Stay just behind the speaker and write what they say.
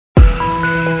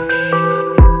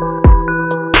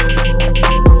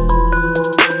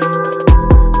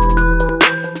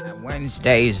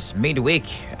Today is midweek,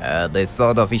 the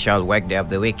third official work day of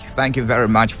the week. Thank you very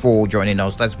much for joining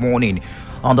us this morning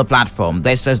on the platform.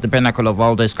 This is the pinnacle of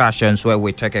all discussions where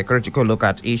we take a critical look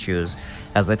at issues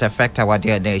as it affect our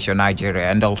dear nation, Nigeria,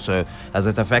 and also as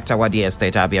it affect our dear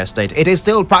state, Abia State. It is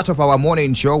still part of our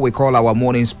morning show. We call our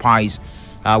morning spice.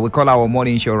 We call our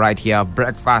morning show right here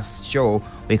breakfast show.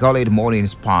 We call it Morning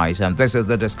Spice, and this is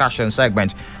the discussion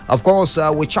segment. Of course,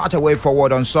 we chart a way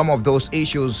forward on some of those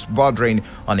issues bordering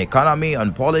on economy,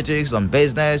 on politics, on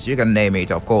business, you can name it,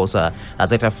 of course,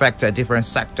 as it affects different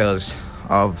sectors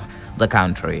of the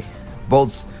country,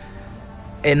 both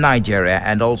in Nigeria,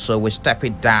 and also we step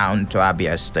it down to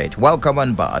Abia State. Welcome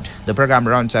on board. The program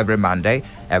runs every Monday,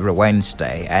 every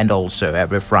Wednesday, and also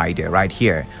every Friday right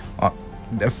here on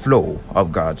the flow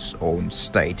of God's own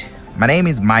state. My name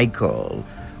is Michael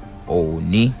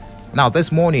Oni. Now,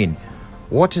 this morning,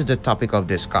 what is the topic of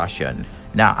discussion?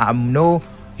 Now, I know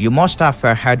you must have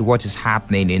heard what is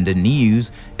happening in the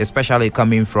news, especially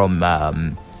coming from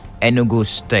Enugu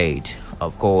State.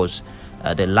 Of course,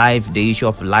 the issue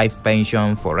of life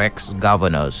pension for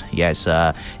ex-governors. Yes,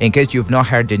 in case you've not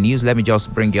heard the news, let me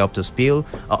just bring you up to speed.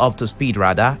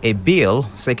 A bill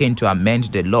seeking to amend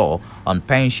the law on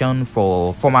pension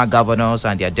for former governors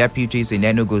and their deputies in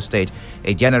Enugu State.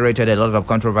 It generated a lot of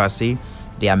controversy.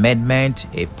 The amendment,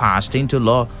 if passed into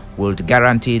law, would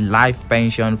guarantee life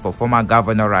pension for former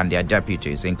governor and their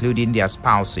deputies, including their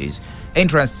spouses.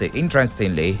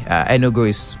 Interestingly, Enugu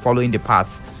is following the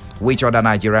path which other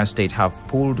Nigerian states have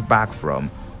pulled back from.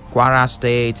 Kwara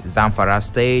State, Zamfara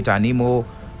State, and Imo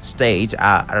State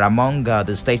are among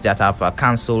the states that have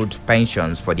cancelled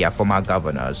pensions for their former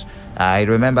governors. I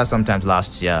remember sometimes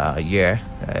last year,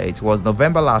 it was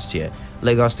November last year,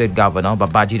 Lagos State Governor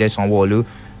Babajide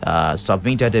Sanwo-Olu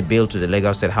submitted a bill to the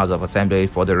Lagos State House of Assembly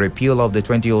for the repeal of the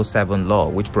 2007 law,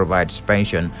 which provides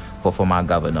pension for former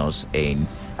governors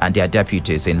and their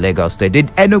deputies in Lagos State. The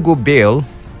Enugu bill,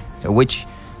 which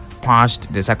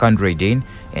passed the second reading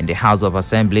in the House of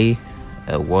Assembly,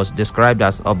 was described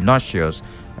as obnoxious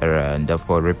and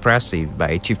therefore repressive by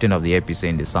a chieftain of the APC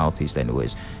in the southeast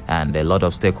anyways, and a lot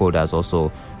of stakeholders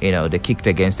also, they kicked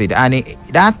against it, and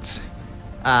that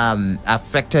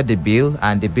affected the bill,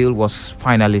 and the bill was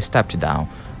finally stepped down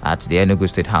at the Enugu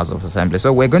State House of Assembly.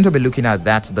 So we're going to be looking at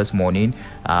that this morning.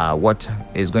 What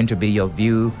is going to be your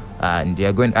view? And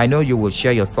I know you will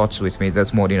share your thoughts with me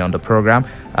this morning on the program.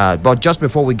 But just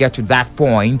before we get to that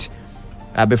point,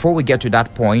 I'm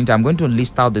going to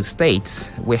list out the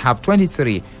states. We have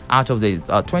 23 out of the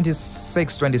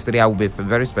 26, 23. I will be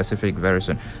very specific very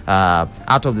soon.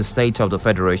 Out of the states of the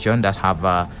federation that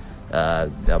have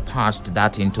passed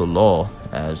that into law.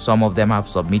 Some of them have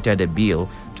submitted a bill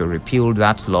to repeal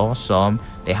that law. Some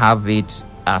they have it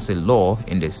as a law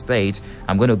in the state.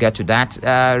 I'm going to get to that.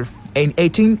 In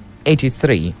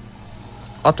 1883,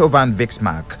 Otto von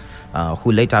Bismarck,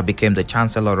 who later became the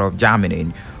Chancellor of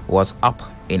Germany, was up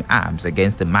in arms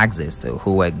against the Marxists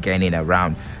who were gaining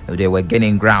ground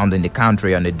in the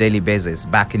country on a daily basis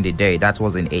back in the day. That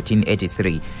was in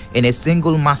 1883. In a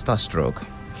single masterstroke,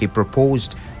 he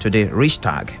proposed to the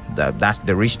Reichstag, that's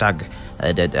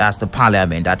the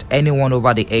parliament, that anyone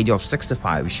over the age of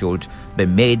 65 should be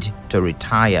made to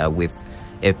retire with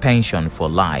a pension for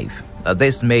life.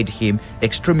 This made him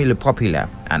extremely popular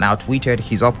and outwitted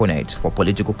his opponents for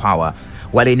political power.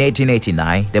 Well, in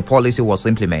 1889, the policy was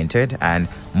implemented, and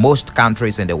most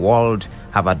countries in the world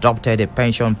have adopted a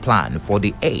pension plan for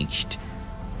the aged,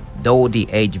 though the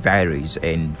age varies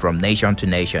from nation to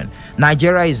nation.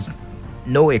 Nigeria is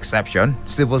no exception.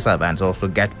 Civil servants also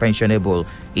get pensionable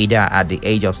either at the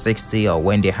age of 60 or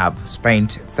when they have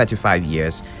spent 35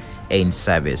 years in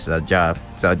service.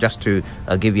 So just to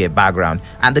give you a background,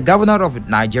 and the governor of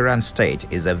Nigerian state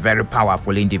is a very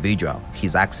powerful individual.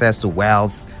 His access to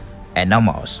wealth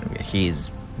enormous. He's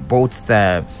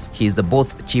the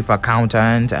both chief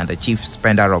accountant and the chief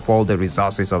spender of all the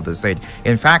resources of the state.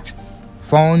 In fact,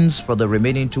 funds for the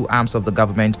remaining two arms of the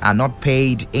government are not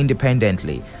paid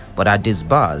independently, but are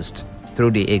disbursed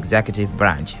through the executive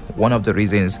branch. One of the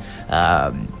reasons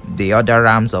the other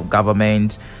arms of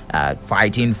government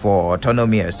fighting for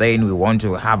autonomy are saying we want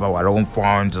to have our own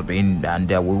funds and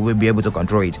we will be able to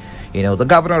control it. The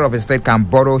governor of a state can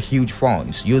borrow huge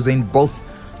funds using both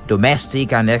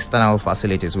domestic and external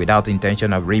facilities without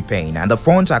intention of repaying, and the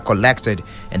funds are collected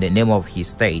in the name of his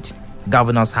state.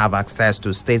 Governors have access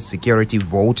to state security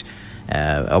vote,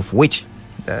 of which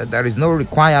there is no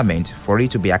requirement for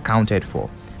it to be accounted for.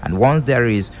 And once there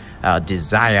is a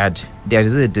desire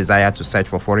to search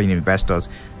for foreign investors,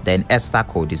 then ESTA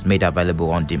code is made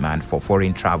available on demand for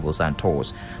foreign travels and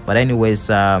tours. But anyways,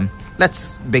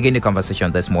 let's begin the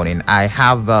conversation this morning. I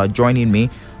have joining me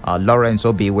Lawrence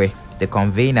Obiwe, the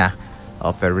convener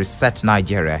of Reset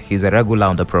Nigeria. He's a regular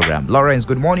on the program. Lawrence,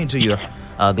 good morning to you.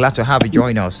 Glad to have you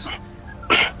join us.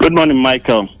 Good morning,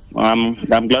 Michael.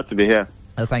 I'm glad to be here.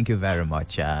 Thank you very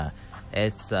much.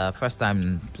 It's first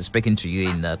time speaking to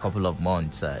you in a couple of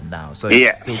months now, so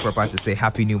it's still proper to say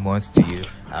Happy New Month to you,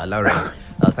 Lawrence.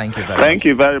 Thank you very much. Thank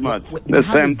you very much. We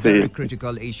have a very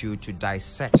critical issue to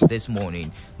dissect this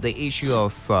morning: the issue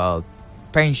of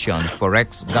pension for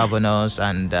ex-governors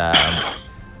and their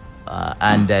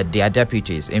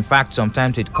deputies. In fact,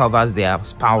 sometimes it covers their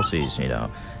spouses.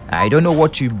 I don't know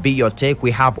what should be your take.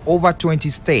 We have over 20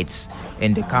 states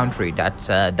in the country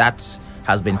that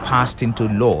has been passed into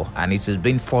law and it has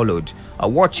been followed.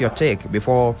 What's your take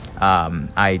before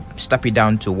I step it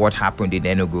down to what happened in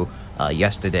Enugu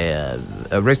yesterday,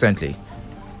 recently?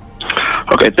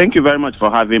 Okay, thank you very much for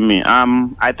having me.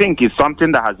 I think it's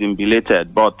something that has been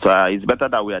belated, but it's better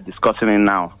that we are discussing it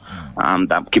now. I'm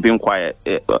keeping quiet.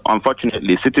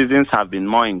 Unfortunately, citizens have been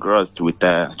more engrossed with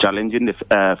challenging the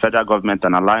federal government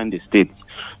and allowing the states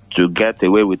to get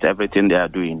away with everything they are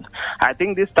doing. I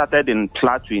think this started in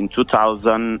Plateau in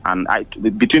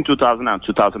between 2000 and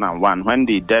 2001, when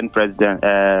the then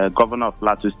governor of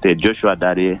Plateau State, Joshua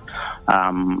Dare,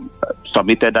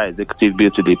 submitted an executive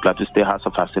bill to the Plateau State House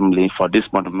of Assembly for this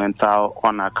monumental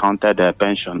unaccounted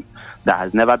pension that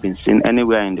has never been seen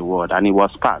anywhere in the world, and it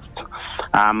was passed.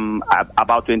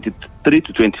 About 23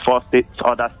 to 24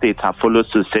 other states have followed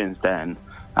suit since then.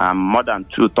 More than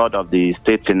 2/3 of the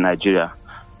states in Nigeria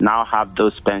now have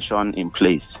those pensions in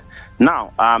place.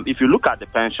 Now, if you look at the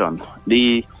pension,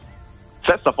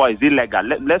 first of all, is it legal?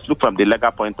 Let's look from the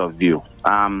legal point of view.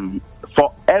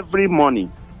 For every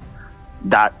money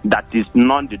that is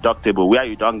non-deductible, where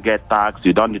you don't get tax,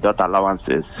 you don't deduct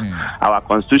allowances, our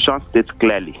constitution states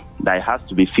clearly that it has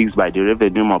to be fixed by the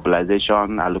Revenue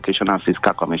Mobilization, Allocation and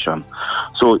Fiscal Commission.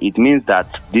 So it means that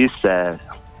these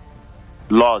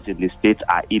laws in the state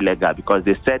are illegal, because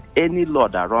they said any law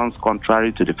that runs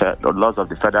contrary to the laws of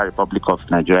the Federal Republic of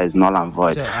Nigeria is null and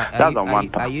void. So that's on one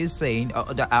part. Are you saying,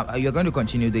 you're going to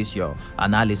continue this, your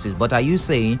analysis, but are you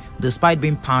saying, despite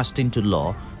being passed into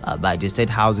law by the state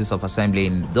houses of assembly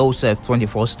in those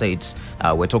 24 states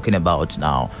we're talking about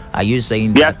now, are you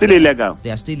saying they are still illegal?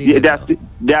 They are still illegal.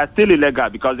 They are still illegal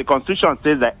because the Constitution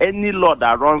says that any law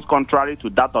that runs contrary to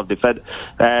that of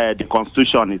the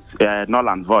Constitution is null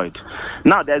and void.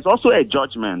 Now, there's also a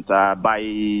judgment by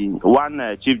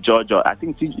one chief judge, or I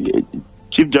think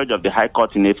chief judge of the High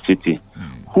Court in FCT,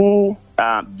 who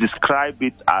described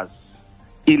it as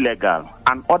illegal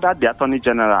and ordered the Attorney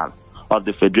General of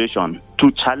the Federation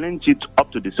to challenge it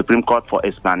up to the Supreme Court for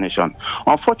explanation.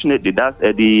 Unfortunately,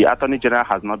 the Attorney General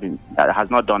has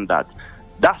not done that.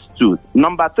 That's two.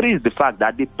 Number three is the fact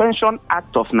that the Pension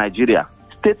Act of Nigeria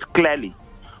states clearly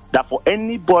that for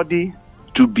anybody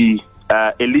to be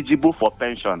eligible for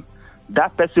pension,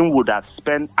 that person would have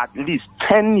spent at least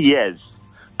 10 years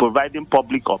providing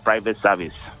public or private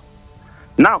service.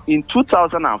 Now, in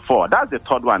 2004, that's the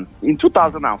third one. In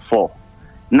 2004,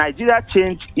 Nigeria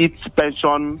changed its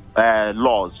pension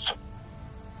laws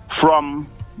from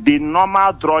the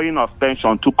normal drawing of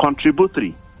pension to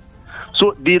contributory.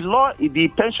 So the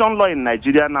pension law in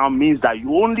Nigeria now means that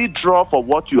you only draw for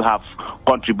what you have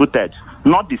contributed,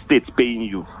 not the state paying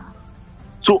you.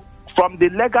 So from the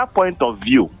legal point of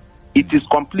view, it is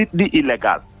completely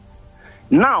illegal.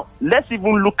 Now, let's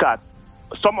even look at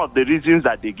some of the reasons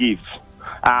that they give.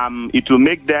 It will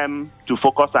make them to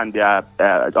focus on their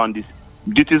on the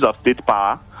duties of state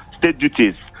power, state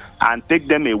duties, and take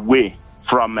them away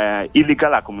from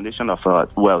illegal accumulation of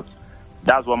wealth.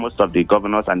 That's what most of the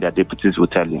governors and their deputies will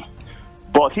tell you.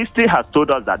 But history has told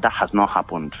us that has not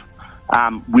happened.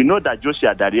 We know that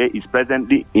Joshua Dare is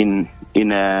presently in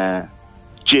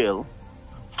jail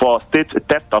for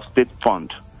theft of state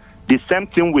fund. The same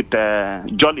thing with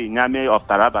Jolly Nyame of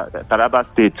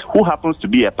Taraba State, who happens to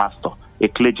be a pastor, a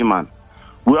clergyman.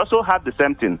 We also have the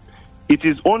same thing. It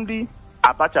is only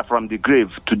Abacha from the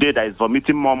grave today that is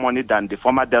vomiting more money than the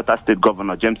former Delta State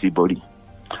Governor, James Ibori,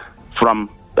 from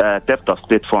theft of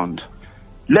state fund.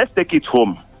 Let's take it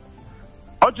home.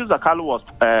 Oju Zakalu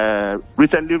was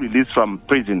recently released from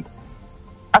prison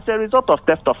as a result of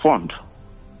theft of fund.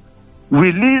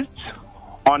 Released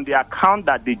on the account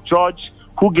that the judge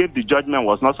who gave the judgment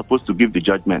was not supposed to give the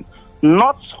judgment,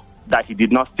 not that he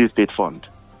did not steal state fund.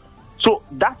 So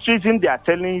that reason they are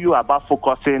telling you about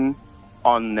focusing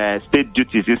on state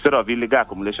duties instead of illegal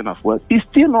accumulation of wealth is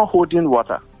still not holding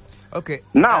water. Okay.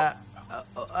 Now,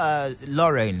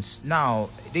 Lawrence, now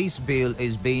this bill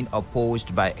is being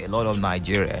opposed by a lot of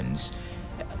Nigerians.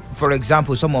 For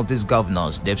example, some of these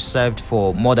governors, they've served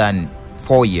for more than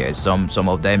 4 years, some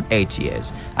of them 8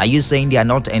 years. Are you saying they are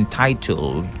not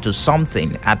entitled to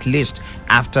something, at least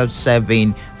after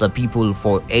serving the people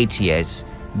for 8 years,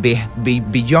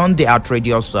 beyond the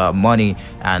outrageous money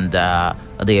and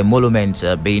the emoluments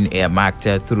being earmarked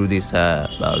through these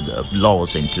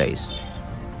laws in place?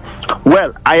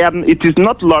 Well, it is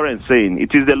not Lawrence saying,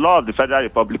 it is the law of the Federal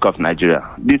Republic of Nigeria.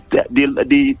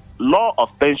 The law of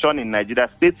pension in Nigeria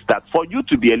states that for you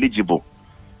to be eligible,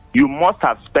 you must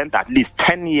have spent at least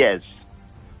 10 years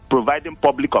providing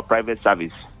public or private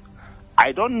service.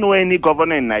 I don't know any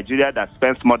governor in Nigeria that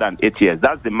spends more than 8 years.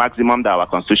 That's the maximum that our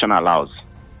constitution allows.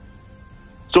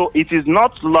 So it is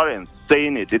not Lawrence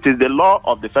saying it. It is the law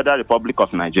of the Federal Republic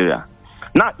of Nigeria.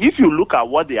 Now, if you look at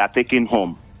what they are taking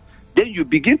home, then you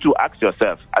begin to ask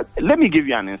yourself, let me give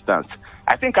you an instance.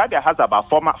 I think Abia has about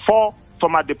 4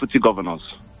 former deputy governors,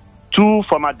 2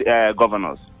 former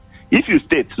governors. If you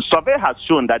state, survey has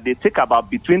shown that they take about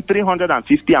between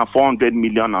 350 and 400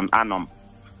 million on annum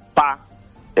per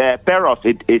pair of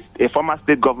a former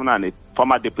state governor and a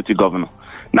former deputy governor.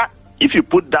 Now, if you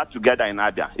put that together in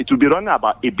Abia, it will be running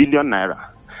about 1 billion naira.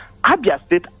 Abia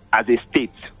State as a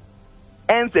state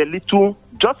earns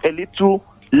just a little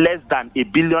less than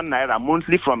 1 billion naira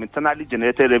monthly from internally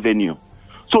generated revenue.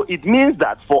 So it means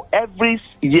that for every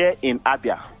year in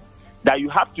Abia, that you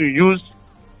have to use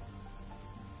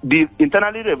the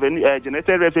internally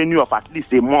generated revenue of at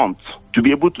least a month to be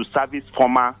able to service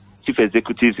former chief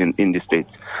executives in the state.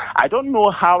 I don't know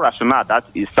how rational that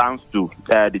sounds to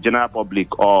the general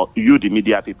public or you, the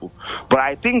media people, but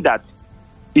I think that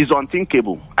is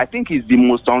unthinkable. I think it's the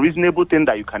most unreasonable thing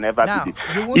that you can ever do.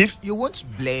 You won't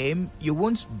blame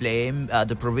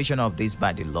the provision of this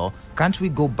by the law. Can't we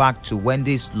go back to when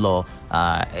this law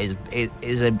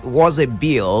was a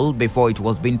bill before it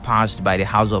was being passed by the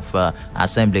House of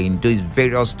Assembly in these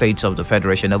various states of the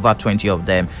Federation, over 20 of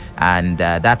them, and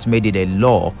that made it a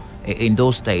law in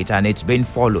those states, and it's been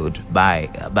followed by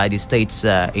the states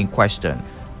in question.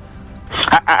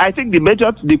 I think the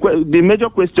major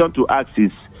question to ask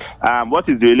is what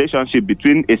is the relationship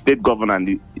between a state governor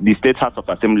and the state House of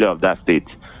Assembly of that state?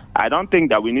 I don't think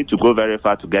that we need to go very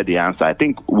far to get the answer. I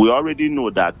think we already know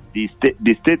that the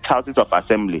state houses of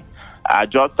assembly are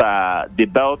just the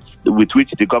belts with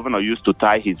which the governor used to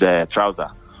tie his trouser.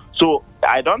 So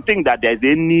I don't think that there's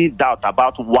any doubt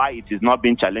about why it is not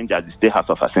being challenged at the State House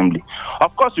of Assembly.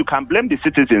 Of course, you can blame the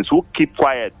citizens who keep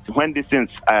quiet when these things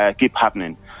keep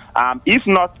happening. If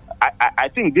not, I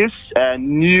think this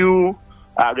new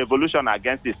revolution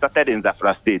against it started in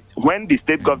Zafra State when the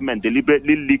state government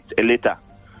deliberately leaked a letter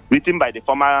written by the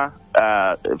former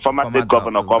state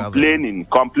governor complaining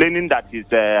that his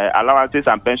allowances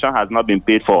and pension has not been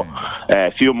paid for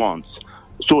a few months.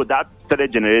 So that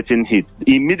started generating heat.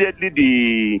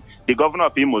 Immediately, the governor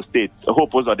of Imo State,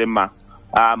 Hope Uzodinma,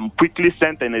 quickly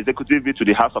sent an executive bill to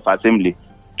the House of Assembly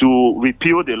to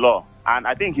repeal the law. And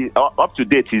I think up to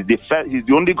date, he's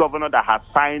the only governor that has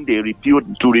signed a repeal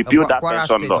that Kwara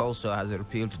pension State law. Also has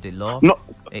repealed the law. No,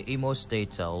 Imo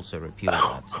State also repealed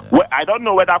that. Well, I don't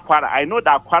know whether Kwara. I know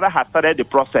that Kwara has started the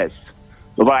process,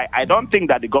 but I don't think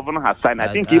that the governor has signed. I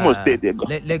think Imo State.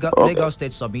 Lagos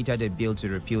State submitted a bill to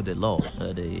repeal the law,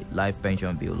 the life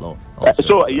pension bill law.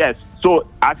 Yes. So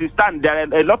as it stands, there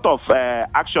are a lot of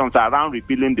actions around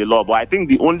repealing the law, but I think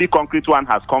the only concrete one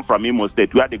has come from Imo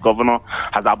State, where the governor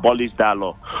has abolished that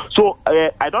law. So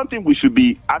I don't think we should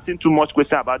be asking too much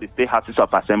questions about the state houses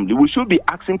of assembly. We should be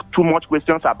asking too much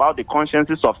questions about the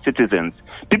consciences of citizens,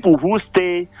 people who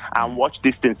stay and watch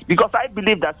these things. Because I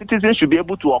believe that citizens should be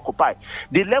able to occupy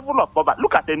the level of poverty.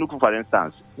 Look at Enugu, for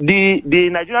instance. The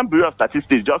Nigerian Bureau of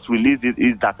Statistics just released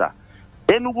its data.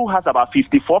 Enugu has about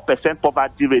 54%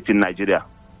 poverty rate in Nigeria.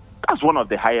 That's one of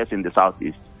the highest in the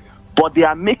southeast. But they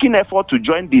are making effort to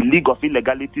join the league of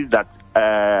illegalities that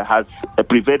has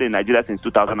prevailed in Nigeria since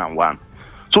 2001.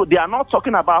 So they are not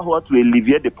talking about how to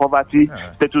alleviate the poverty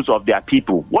status of their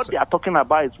people. What they are talking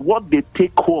about is what they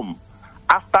take home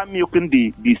after milking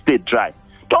the state dry.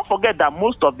 Don't forget that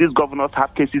most of these governors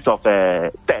have cases of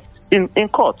theft in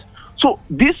court. So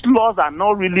these laws are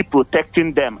not really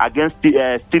protecting them against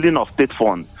the stealing of state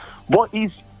funds, but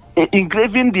is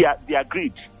engraving their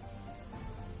greed.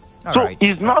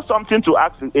 It's not something to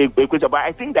ask a question, but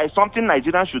I think there is something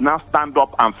Nigerians should now stand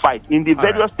up and fight in the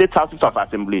various state houses of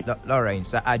assembly.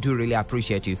 Lawrence, I do really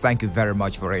appreciate you. Thank you very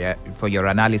much for your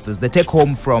analysis. The take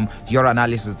home from your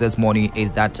analysis this morning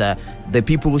is that the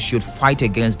people should fight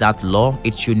against that law.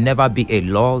 It should never be a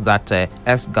law that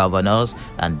ex-governors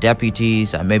and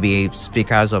deputies and maybe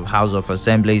speakers of House of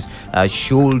Assemblies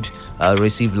should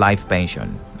receive life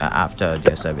pension after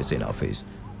their service in office.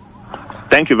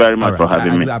 Thank you very much for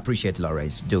having me. I do appreciate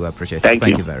Lawrence. Do appreciate it.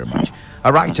 Thank you very much.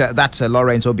 All right, that's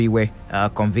Lawrence Obiwe,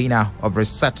 convener of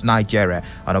Reset Nigeria.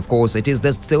 And of course, it is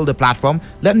still the platform.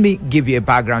 Let me give you a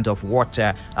background of what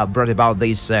brought about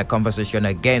this conversation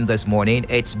again this morning.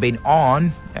 It's been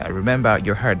on. Remember,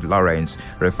 you heard Lawrence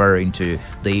referring to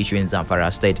the issue in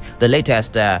Zamfara State. The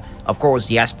latest, of course,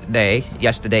 yesterday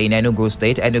in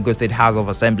Enugu State House of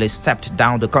Assembly stepped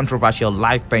down the controversial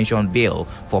life pension bill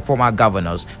for former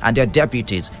governors and their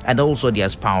deputies and also their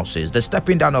spouses. The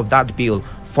stepping down of that bill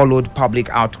followed public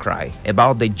outcry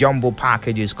about the jumbo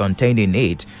packages contained in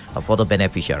it for the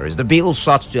beneficiaries. The bill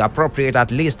sought to appropriate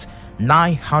at least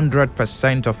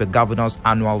 900% of a governor's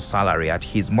annual salary at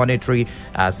his monetary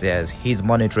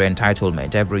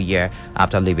entitlement every year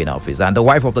after leaving office. And the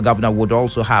wife of the governor would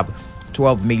also have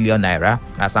 12 million naira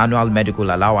as annual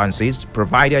medical allowances,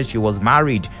 provided she was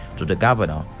married to the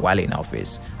governor while in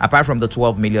office. Apart from the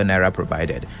 12 million naira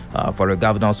provided for a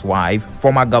governor's wife,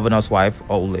 former governor's wife,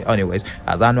 anyways,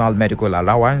 as annual medical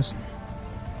allowance,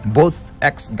 both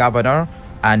ex-governor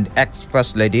and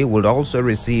ex-first lady would also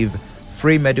receive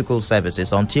free medical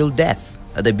services until death.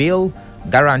 The bill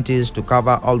guarantees to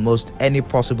cover almost any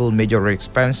possible major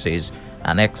expenses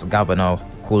an ex-governor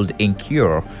could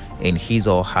incur in his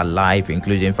or her life,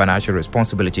 including financial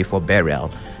responsibility for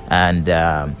burial. And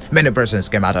many persons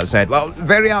came out and said, well,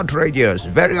 very outrageous,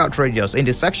 very outrageous. In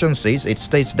the section 6, it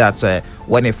states that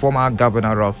when a former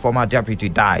governor or former deputy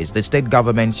dies, the state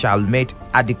government shall make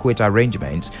adequate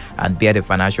arrangements and bear the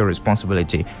financial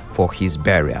responsibility for his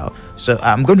burial. So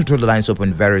I'm going to throw the lines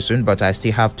open very soon, but I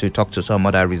still have to talk to some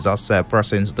other resource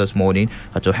persons this morning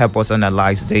to help us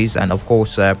analyze this. And of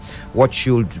course, what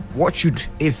should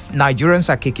if Nigerians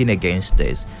are kicking against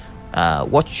this,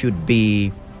 what should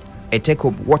be a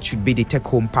take-home? What should be the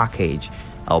take-home package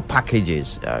or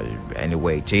packages?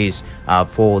 Anyway, it is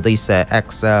for these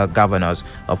ex-governors,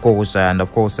 of course, and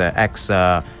of course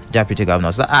ex-deputy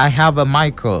governors. I have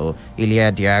Michael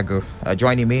Ilia Diago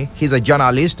joining me. He's a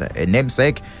journalist, a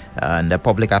namesake, and a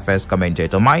public affairs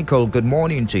commentator. Michael, good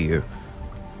morning to you.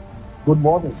 Good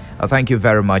morning. Thank you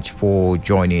very much for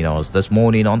joining us this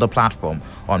morning on the platform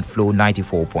on Flow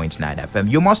 94.9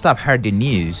 FM. You must have heard the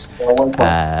news,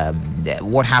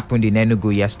 what happened in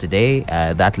Enugu yesterday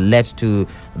that led to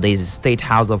the State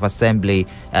House of Assembly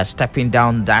stepping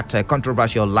down that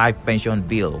controversial life pension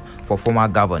bill for former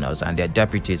governors and their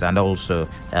deputies and also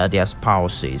their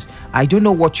spouses. I don't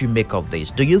know what you make of this.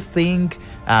 Do you think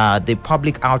the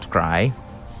public outcry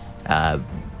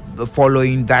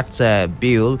following that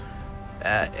bill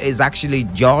is actually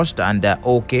just and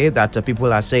okay, that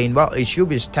people are saying, well, it should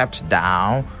be stepped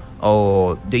down?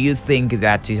 Or do you think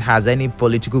that it has any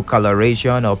political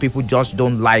coloration, or people just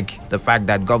don't like the fact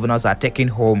that governors are taking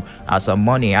home some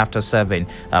money after serving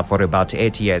for about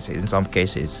 8 years in some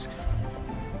cases?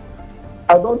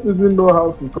 I don't even know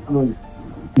how to comment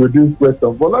with this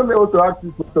question, but let me also ask you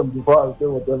a question before I say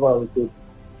whatever I will say.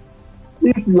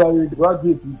 If you are a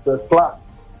graduate with first class,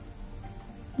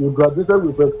 you graduated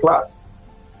with first class,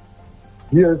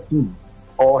 BSc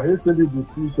or HND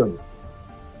distinction,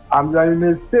 and you are in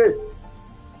a state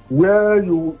where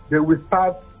they will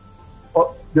start,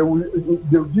 they will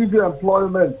give you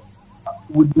employment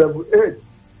with level 8,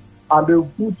 and they will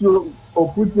put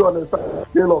you on a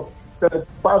scale of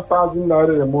 35,000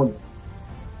 naira a month.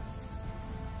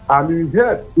 And you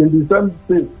hear in the same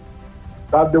state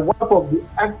that the wife of the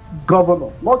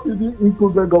ex-governor, not even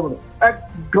incumbent governor,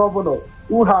 ex-governor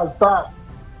who has served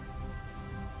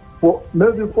for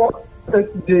maybe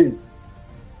 8 days,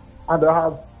 and they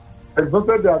have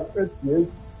exhausted their 8 years,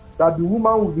 that the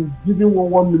woman will be giving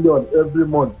 1 million every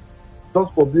month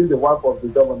just for being the wife of the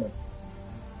government.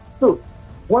 So,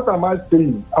 what am I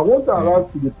saying? I want to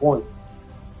arrive to the point.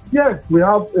 Yes, we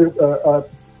have a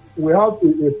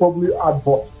public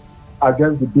advocate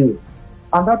against the bill,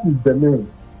 and that is the name.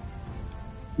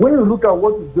 When you look at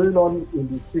what is going on in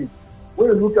the state, when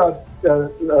you look at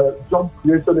job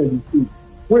creation in the state,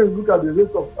 when you look at the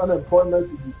rate of unemployment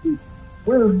in the state,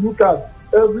 when you look at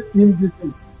every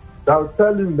indices that will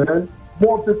tell you, man,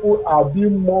 more people are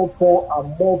being more poor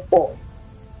and more poor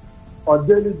on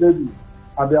daily basis,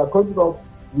 and they are coming up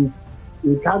with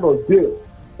a kind of bill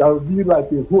that will be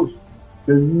like a host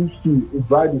they used to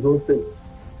drive the whole thing.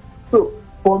 So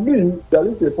for me, there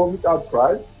is a public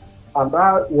outcry, and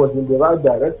that was in the right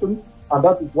direction, and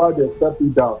that is why they stepped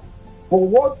it down. But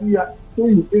what we are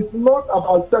saying, it's not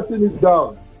about stepping it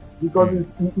down, because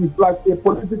it's like a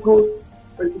political,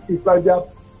 it's like they are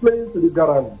playing to the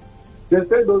garage. They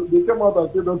came out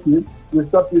and said, okay, we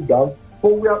step it down,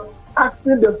 but we are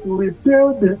asking them to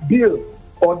repeal the bill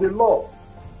or the law.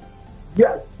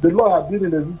 Yes, the law has been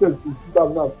in existence since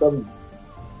 2007.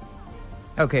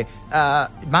 Okay,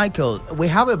 Michael, we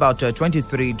have about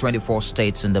 23, 24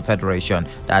 states in the Federation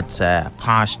that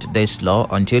passed this law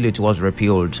until it was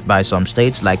repealed by some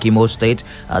states like Imo State,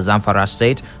 Zamfara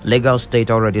State. Lagos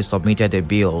State already submitted a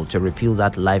bill to repeal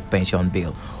that life pension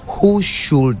bill. Who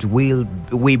should we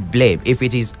blame if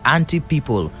it is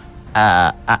anti-people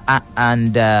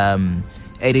and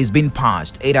it has been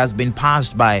passed? It has been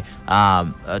passed by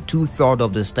 2/3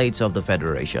 of the states of the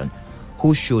Federation.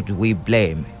 Who should we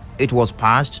blame? It was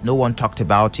passed. No one talked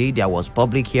about it. There was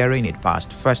public hearing. It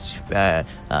passed first.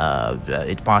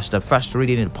 It passed the first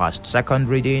reading. It passed second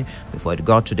reading before it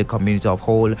got to the community of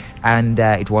whole, and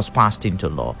it was passed into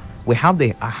law. We have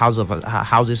the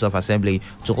houses of assembly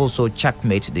to also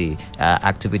checkmate the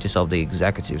activities of the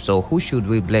executive. So, who should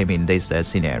we blame in this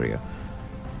scenario?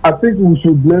 I think we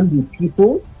should blame the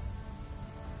people.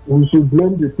 We should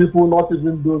blame the people, not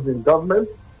even those in government.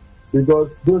 Because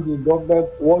those in government,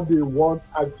 what they want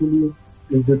actually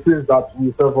is the things that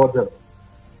we favor them.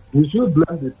 We should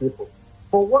blame the people.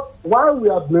 But why we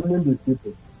are blaming the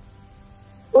people?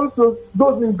 Also,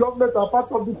 those in government are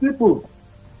part of the people.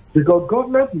 Because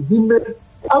government is made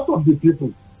out of the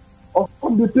people, or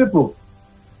from the people.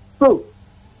 So,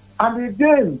 and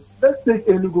again, let's take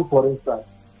Enugu for instance.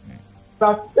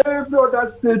 That every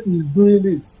other state is doing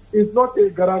it. It's not a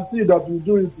guarantee that you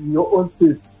do it in your own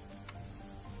state.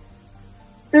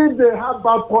 If they have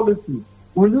bad policy,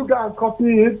 will you go and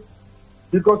copy it?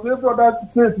 Because every other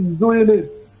state is doing it,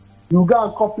 you go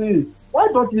and copy it. Why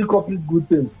don't you copy good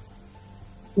things?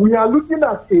 We are looking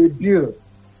at a bill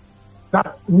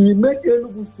that we make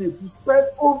Enugu State to spend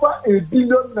over R1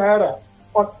 billion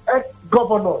on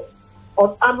ex-governors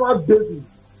on annual basis.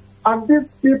 And these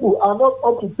people are not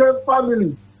up to 10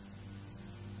 families.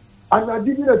 And are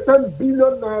giving a 10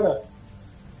 billion naira.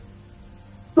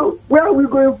 So where are we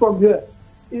going from here?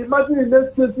 Imagine in the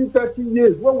next 20, 30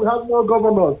 years when we have more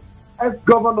governors,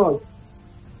 ex-governors.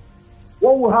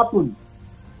 What will happen?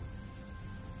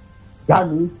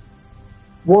 That means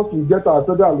once we get our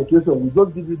federal allocation, we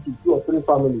just give it to 2 or 3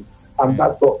 families, and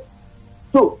that's all.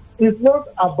 So it's not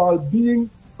about being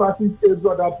practiced every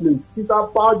other place. It's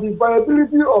about the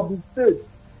viability of the states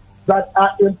that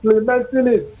are implementing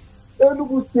it.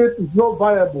 Enugu State is not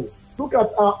viable. Look at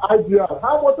our IGR.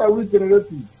 How much are we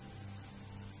generating?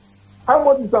 How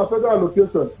much is our federal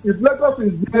allocation? If Lagos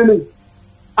is doing it,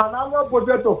 an annual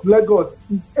budget of Lagos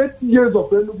is 8 years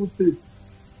of Enugu State.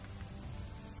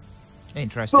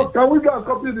 Interesting. So can we go and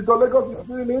copy because Lagos is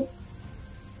doing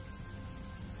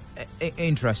it?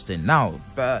 Interesting. Now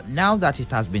that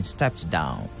it has been stepped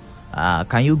down,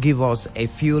 can you give us a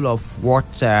feel of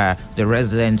what the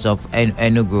residents of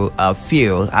Enugu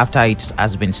feel after it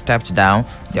has been stepped down?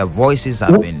 Their voices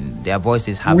have been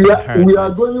heard. We are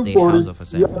going for House of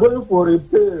Assembly. We are going for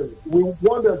repair. We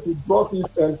wanted to drop it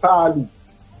entirely.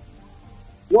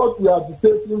 What we are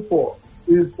advocating for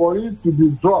is for it to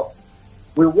be dropped.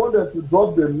 We wanted to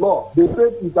drop the law. They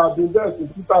said it has been there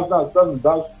since 2007.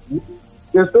 That's true.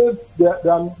 They said they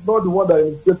are not the one that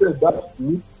initiated that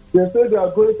true. They say they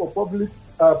are going for public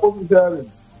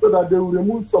hearing so that they will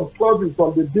remove some clauses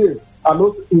from the bill and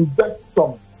also inject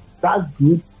some. That's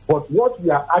good. But what we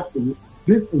are asking,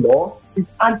 this law is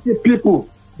anti-people.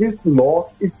 This law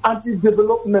is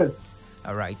anti-development.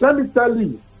 All right. Let me tell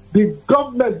you, the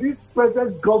government, this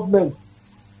present government,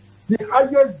 the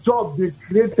highest job they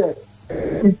created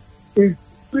is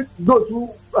those who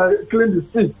clean the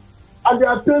streets. And they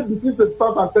are paid between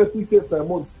 25 and 30K per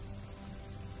month.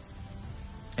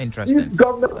 Interesting. This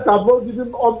government has not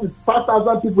given up to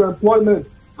 5,000 people employment.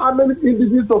 How many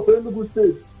individuals of Enugu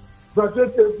State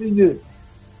graduate every year?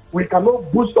 We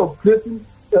cannot boost of creating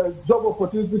job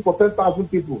opportunities for 10,000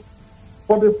 people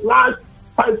for the last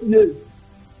 5 years.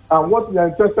 And what we are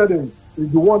interested in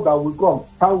is the one that will come.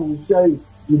 How we share it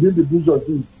within the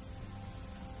vision.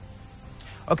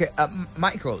 Okay,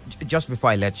 Michael, just before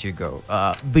I let you go,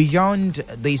 beyond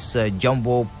these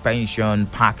jumbo pension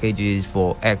packages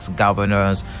for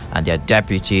ex-governors and their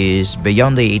deputies,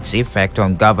 beyond its effect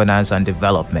on governance and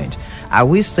development, are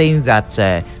we saying that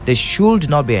they should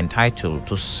not be entitled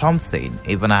to something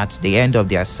even at the end of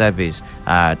their service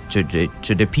to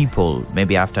the people,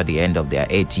 maybe after the end of their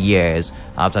 8 years,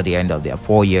 after the end of their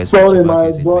 4 years? Sorry,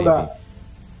 my brother.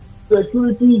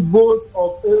 Security vote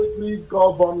of every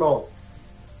governor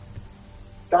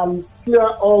can clear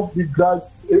off the grass.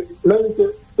 Let me say,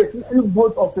 security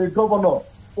vote of a governor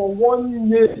for 1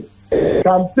 year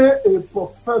can pay a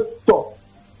professor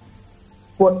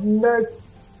for next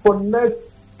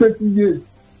 30 years.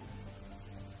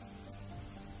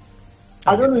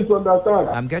 I don't know if you understand.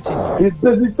 I'm getting you. It's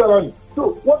basic salary.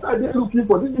 So what are they looking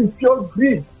for? This is pure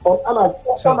greed or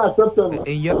unacceptable.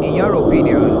 In your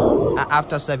opinion,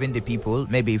 after serving the people,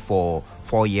 maybe for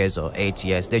 4 years or 8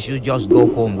 years, they should just go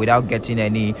home without getting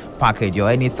any package or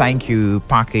any thank you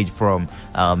package from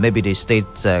maybe the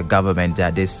state government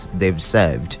that they've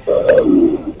served.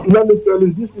 Let me tell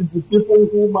you, this is the people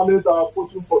who manage our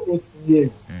fortune for 8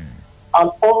 years.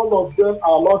 And all of them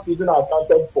are not even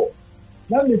accounted for.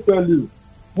 Let me tell you,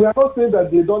 we are not saying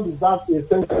that they don't deserve a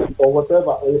sentence or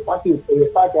whatever, or a package, or a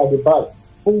pack at the back.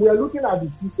 But we are looking at the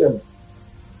system.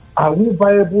 Are we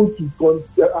viable to do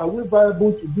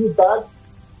that?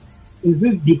 Is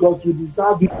it because you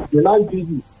deserve it? You're not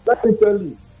busy. Let me tell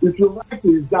you, if you write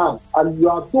the exam and you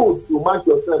are told to mark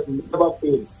yourself, you never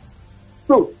fail.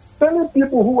 So, telling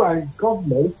people who are in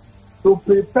government to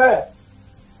prepare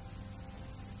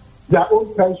their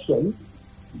own pension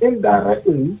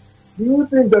indirectly, do you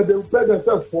think that they will pay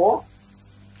themselves for?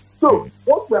 So,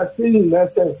 what we are saying in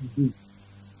essence is this.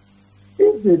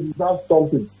 If they deserve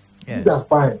something, these are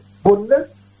fine. But let's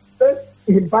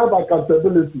imbibe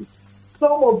accountability.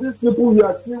 Some of these people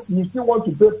you still want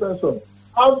to pay pension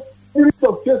have series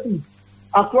of cases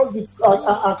across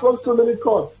so many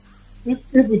courts. If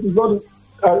it is not,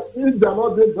 if they are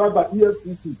not being driven by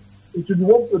EFCC, it should be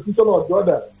one position or the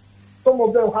other. Some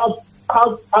of them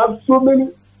have so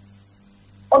many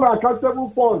unaccountable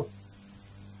funds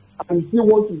and still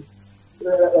want to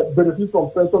benefit from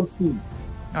pension scheme.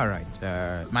 All right,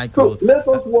 Michael. So let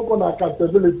us work on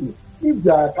accountability. If they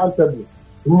are accountable,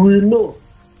 we know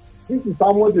this is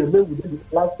how much they made within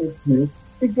the last 8 years.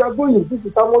 If you are going, this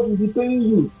is how much we'll be paying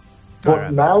you.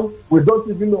 But now we don't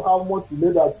even know how much we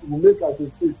make as a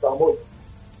state per month.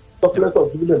 Surplus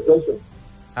of dividend pension.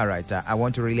 All right, I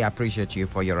want to really appreciate you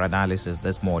for your analysis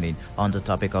this morning on the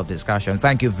topic of discussion.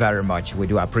 Thank you very much. We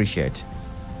do appreciate.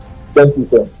 Thank you,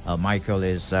 sir. Michael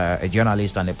is a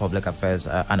journalist and a public affairs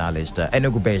analyst,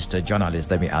 Enugu-based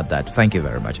journalist. Let me add that. Thank you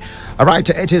very much. All right,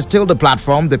 it is still the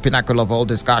platform, the pinnacle of all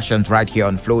discussions right here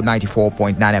on Flow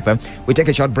 94.9 FM. We take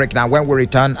a short break now. When we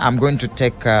return, I'm going to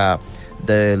take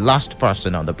the last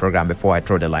person on the program before I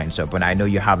throw the lines open. I know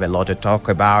you have a lot to talk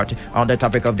about on the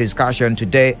topic of discussion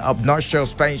today.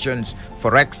 Obnoxious pensions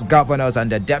for ex-governors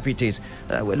and the deputies.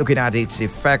 We're looking at its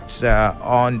effects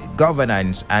on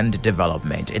governance and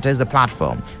development. It is the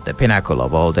platform, the pinnacle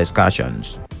of all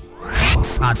discussions.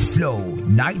 At Flow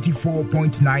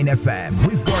 94.9 FM,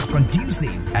 we've got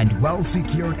conducive and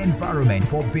well-secured environment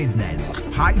for business.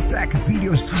 High-tech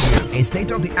video studio, a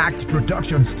state-of-the-art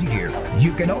production studio.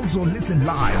 You can also listen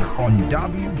live on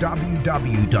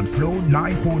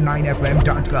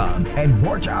www.flow949fm.com and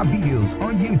watch our videos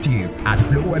on YouTube at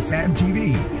Flow FM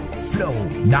TV. Flow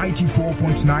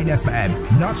 94.9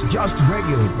 FM, not just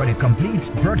radio, but a complete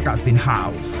broadcasting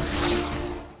house.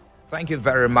 Thank you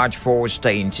very much for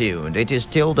staying tuned. It is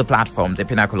still the platform, the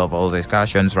pinnacle of all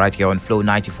discussions right here on Flow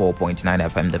 94.9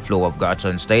 FM, the Flow of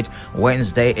Godson State,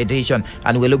 Wednesday edition.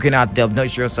 And we're looking at the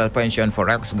obnoxious suspension for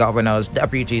ex-governors,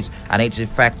 deputies, and its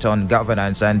effect on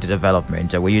governance and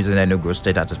development. We're using Enugu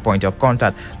State as a point of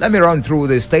contact. Let me run through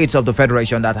the states of the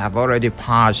Federation that have already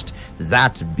passed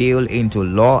that bill into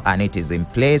law, and it is in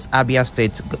place. Abia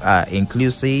State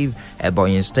inclusive,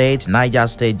 Ebonyi State, Niger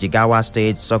State, Jigawa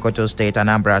State, Sokoto State,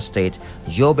 Anambra State,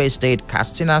 Yobe State,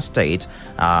 Katsina State,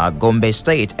 Gombe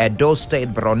State, Edo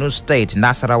State, Borno State,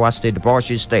 Nasarawa State,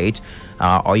 Bauchi State,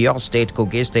 Oyo State,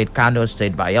 Kogi State, Kano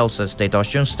State, Bayelsa State,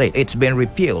 Osun State. It's been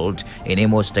repealed in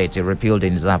Imo State, repealed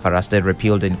in Zamfara State,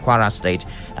 repealed in Kwara State,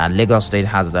 and Lagos State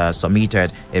has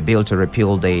submitted a bill to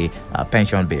repeal the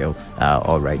pension bill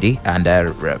already, and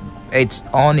it's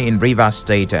on in Rivers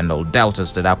State and Delta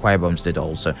State, Akwa Ibom State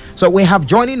also. So we have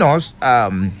joining us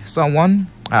someone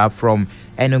from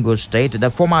Enugu State, the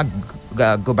former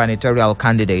gubernatorial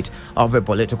candidate of a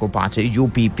political party,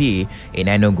 UPP, in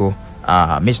Enugu,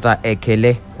 Mr.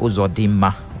 Ekele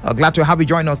Uzodimma. Glad to have you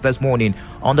join us this morning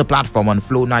on the platform on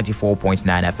Flow 94.9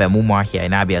 FM. Umar here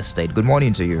in Abia State. Good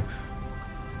morning to you.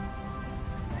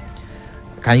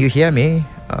 Can you hear me?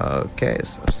 Okay,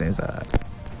 so since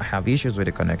I have issues with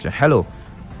the connection. Hello.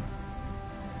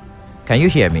 Can you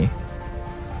hear me?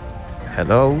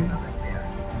 Hello.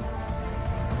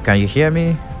 Can you hear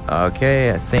me?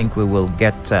 Okay, I think we will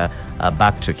get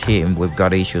back to him. We've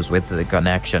got issues with the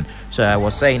connection. So I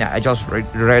was saying, I just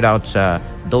read out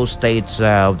those states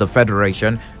of the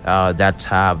federation that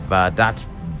have that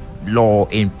law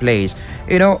in place.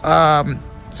 You know,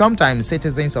 sometimes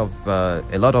citizens of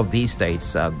a lot of these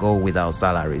states go without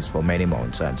salaries for many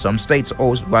months, and some states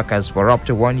owe workers for up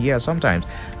to 1 year sometimes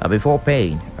before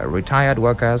paying. Retired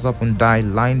workers often die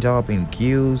lined up in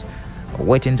queues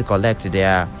waiting to collect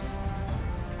their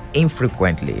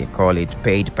infrequently call it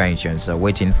paid pensions,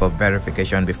 waiting for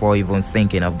verification before even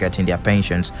thinking of getting their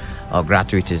pensions or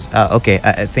gratuities. Okay,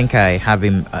 I think I have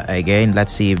him again.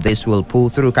 Let's see if this will pull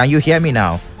through. Can you hear me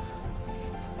now?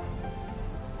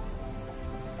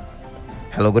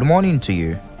 Hello, good morning to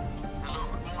you.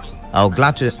 Oh,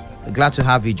 glad to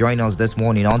have you join us this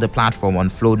morning on the platform on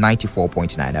Flow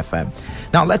 94.9 FM.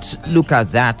 Now let's look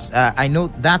at that. I know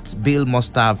that bill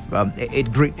must have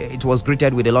it was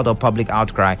greeted with a lot of public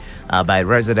outcry by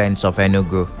residents of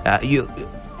Enugu.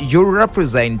 You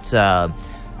represent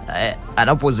an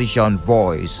opposition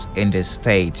voice in the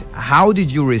state. How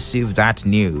did you receive that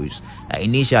news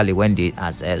initially when the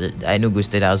Enugu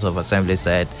State House of Assembly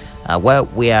said, well,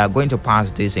 we are going to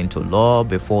pass this into law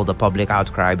before the public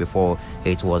outcry, before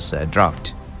it was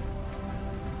dropped?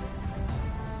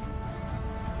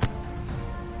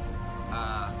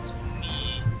 To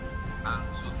me and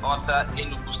to other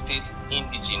Enugu State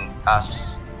indigenes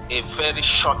as a very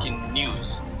shocking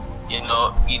news. You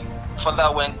know, it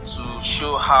further went to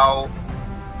show how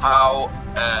our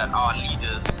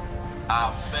leaders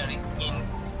are very in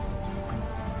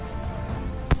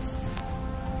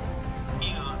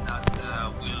feel that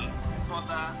will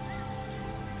further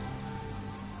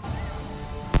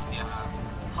their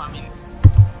farming.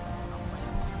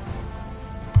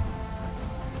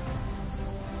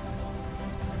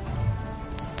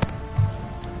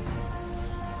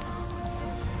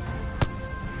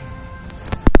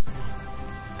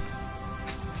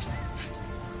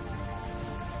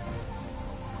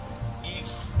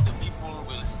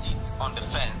 On the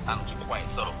fence and keep quiet,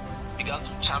 so began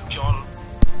to champion,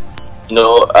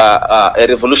 a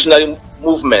revolutionary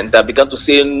movement that began to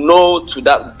say no to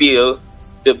that bill,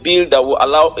 the bill that will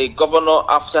allow a governor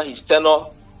after his tenure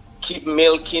keep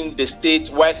milking the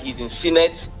state while he's in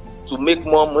Senate to make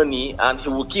more money, and he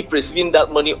will keep receiving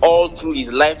that money all through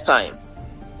his lifetime,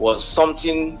 was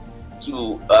something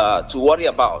to worry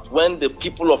about when the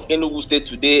people of Enugu State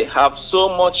today have so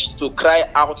much to cry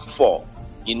out for.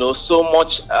 So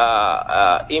much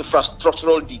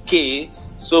infrastructural decay,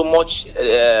 so much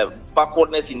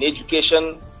backwardness in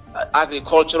education,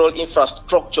 agricultural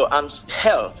infrastructure, and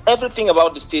health. Everything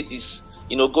about the state is,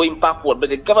 going backward. But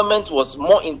the government was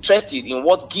more interested in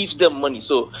what gives them money.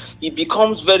 So it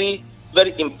becomes very,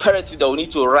 very imperative that we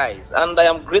need to rise. And I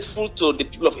am grateful to the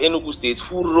people of Enugu State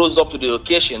who rose up to the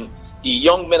occasion. The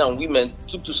young men and women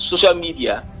took to social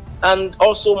media and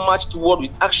also marched toward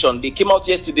with action. They came out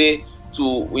yesterday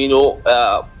to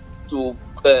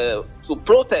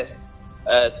protest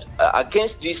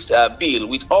against this bill.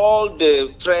 With all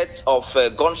the threats of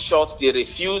gunshots, they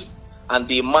refused and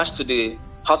they marched to the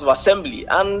House of Assembly.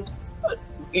 And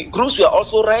groups were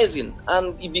also rising,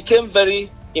 and it became very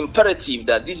imperative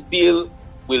that this bill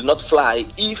will not fly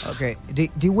if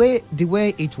the way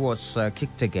it was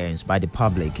kicked against by the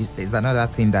public is another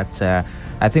thing that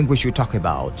I think we should talk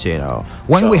about.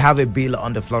 When we have a bill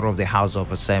on the floor of the House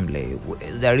of Assembly,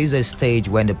 there is a stage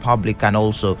when the public can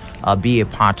also be a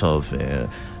part of the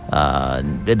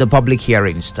public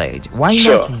hearing stage. Why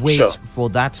not wait for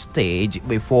that stage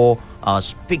before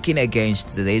speaking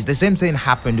against this? The same thing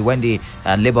happened when the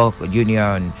labor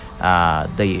union,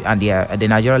 the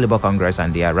Nigerian Labour Congress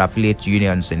and their affiliate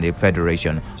unions in the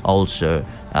federation also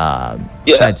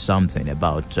said something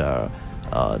about the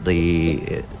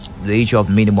issue of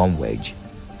minimum wage.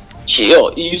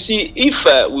 Sure. You see, if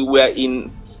we were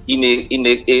in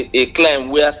a climb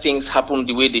where things happen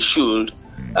the way they should,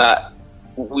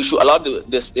 we should allow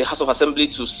the House of Assembly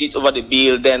to sit over the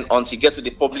bill then until get to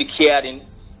the public hearing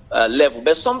level.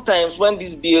 But sometimes when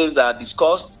these bills are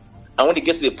discussed and when they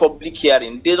get to the public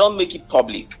hearing, they don't make it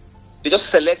public. They just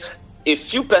select a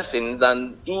few persons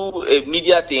and do a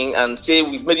media thing and say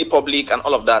we've made it public and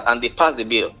all of that, and they pass the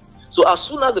bill. So as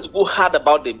soon as the people heard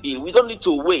about the bill, we don't need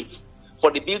to wait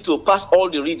for the bill to pass all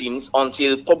the readings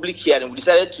until public hearing. We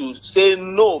decided to say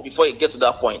no before it gets to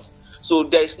that point. So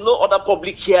there is no other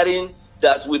public hearing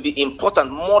that will be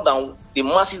important more than the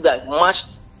masses that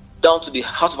marched down to the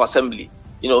House of Assembly.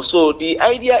 So the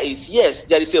idea is, yes,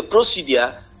 there is a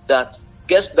procedure that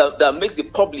makes the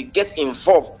public get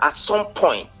involved at some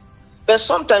point. But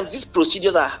sometimes these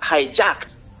procedures are hijacked,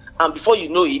 and before you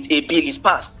know it, a bill is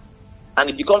passed. And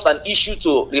it becomes an issue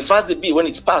to reverse the bill when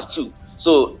it's passed too.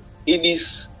 So it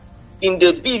is in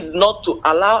the bill not to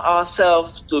allow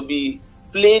ourselves to be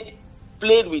played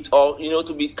with, or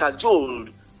to be cajoled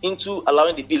into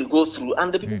allowing the bill go through.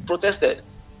 And the people protested,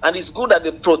 and it's good that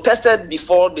they protested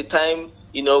before the time,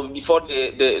 before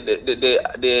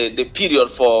the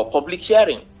period for public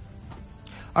hearing.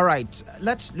 All right,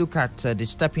 let's look at the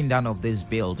stepping down of this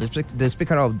bill. The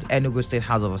Speaker of Enugu State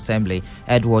House of Assembly,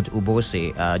 Edward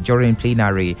Ubose, during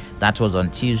plenary, that was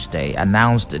on Tuesday,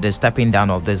 announced the stepping down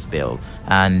of this bill.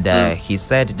 And he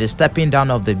said the stepping down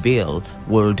of the bill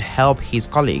would help his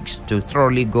colleagues to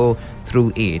thoroughly go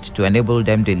through it to enable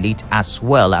them to delete as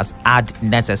well as add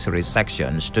necessary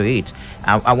sections to it.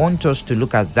 I want us to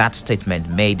look at that statement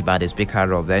made by the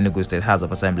Speaker of the Enugu State House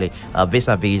of Assembly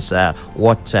vis-a-vis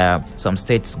what some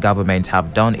states government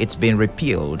have done. It's been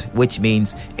repealed, which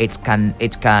means it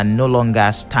can no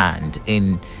longer stand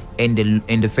in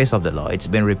the face of the law. It's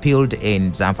been repealed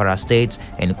in Zamfara State,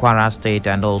 in Kwara State,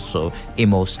 and also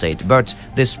Imo State. But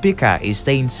the Speaker is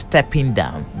saying stepping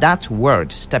down. That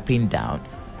word, stepping down.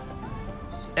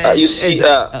 You see,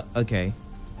 okay.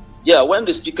 Yeah, when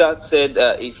the Speaker said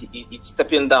it's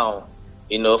stepping down,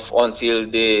 until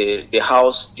the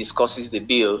House discusses the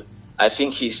bill, I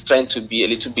think he's trying to be a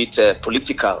little bit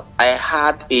political. I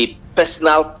had a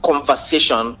personal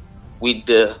conversation with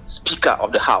the Speaker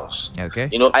of the House. Okay.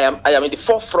 I am in the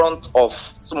forefront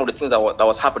of some of the things that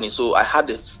was happening. So I had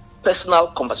a personal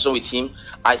conversation with him.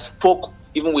 I spoke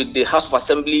even with the House of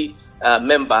Assembly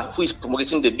member who is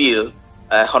promulgating the bill,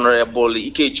 Honorable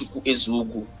Ikechukwu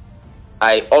Ezugu.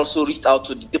 I also reached out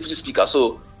to the Deputy Speaker.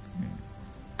 So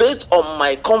based on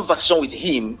my conversation with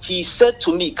him, he said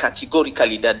to me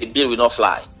categorically that the bill will not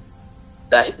fly.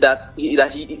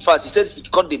 In fact, he said he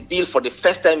got the bill for the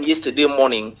first time yesterday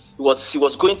morning. He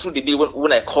was going through the bill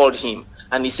when I called him,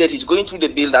 and he said he's going through the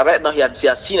bill. That right now he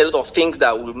has seen a lot of things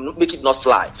that will make it not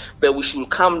fly. But we should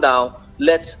calm down.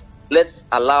 Let's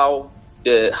allow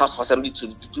the House of Assembly to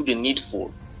do the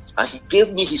needful. And he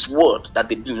gave me his word that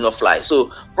the bill will not fly.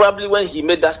 So probably when he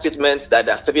made that statement that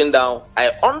they're stepping down,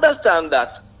 I understand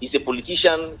that he's a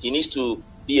politician. He needs to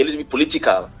be a little bit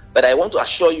political. But I want to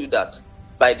assure you that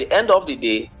by the end of the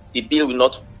day, the bill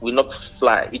will not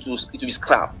fly. It will be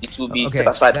scrapped. It will be set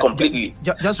aside completely.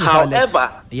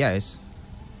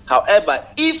 However,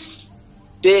 if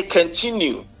they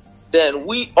continue, then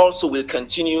we also will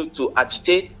continue to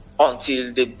agitate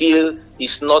until the bill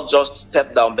is not just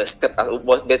stepped down but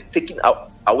taken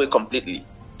away completely.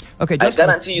 Okay, I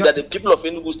guarantee you that the people of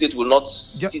Enugu State will not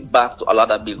sit back to allow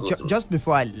that bill go through. Just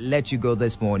before I let you go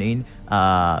this morning,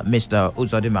 Mr.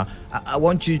 Uzodimma, I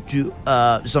want you to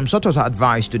some sort of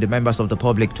advice to the members of the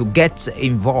public to get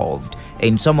involved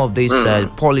in some of these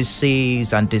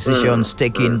policies and decisions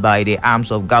taken by the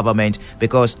arms of government,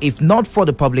 because if not for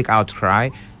the public outcry,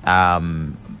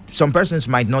 some persons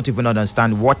might not even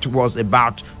understand what was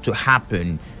about to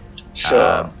happen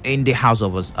in the House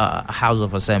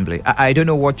of Assembly. I don't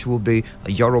know what will be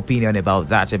your opinion about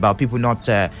that, about people not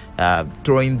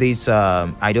throwing this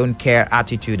I don't care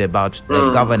attitude about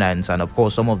the governance and of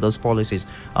course some of those policies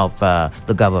of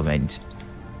the government.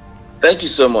 Thank you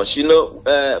so much. For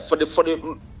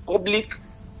the public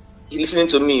listening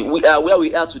to me, we are where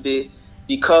we are today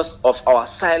because of our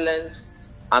silence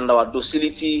and our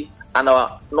docility and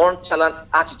our nonchalant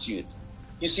attitude.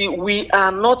 You see, we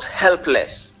are not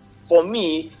helpless. For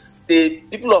me, the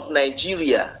people of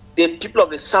Nigeria, the people of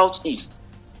the Southeast,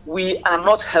 we are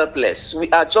not helpless. We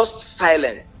are just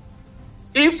silent.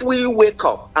 If we wake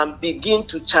up and begin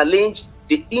to challenge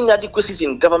the inadequacies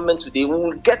in government today, we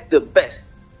will get the best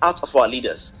out of our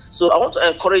leaders. So I want to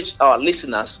encourage our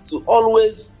listeners to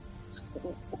always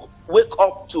wake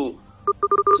up to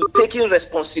taking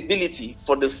responsibility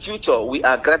for the future we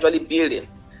are gradually building.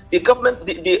 The government,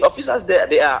 the officers there,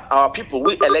 they are our people.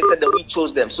 We elected them, we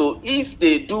chose them. So if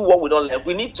they do what we don't like,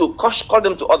 we need to call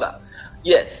them to order.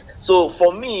 Yes. So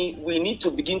for me, we need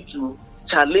to begin to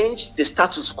challenge the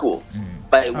status quo.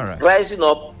 by rising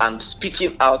up and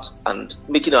speaking out and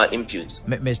making our input.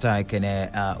 Mr. Akene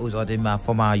Uzodinma,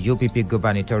 former UPP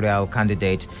gubernatorial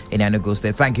candidate in Enugu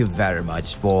State, thank you very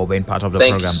much for being part of the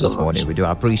program this morning. We do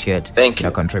appreciate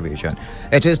your contribution.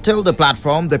 It is still the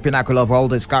platform, the pinnacle of all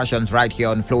discussions right here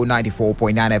on Flow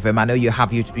 94.9 FM. I know you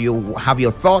have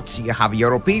your thoughts, you have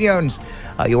your opinions.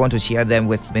 You want to share them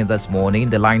with me this morning.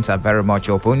 The lines are very much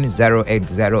open.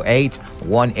 0808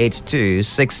 182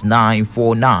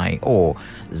 6949 or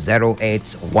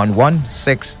 0811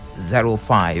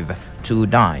 605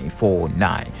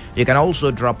 2949. You can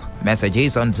also drop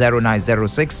messages on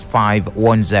 0906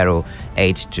 510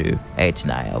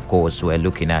 8289. Of course, we're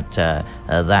looking at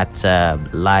that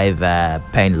live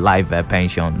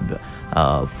pension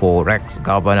for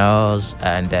ex-governors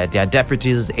and their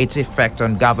deputies, its effect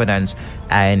on governance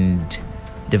and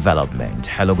development.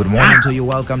 Hello, good morning to you.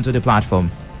 Welcome to the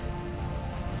platform.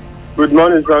 Good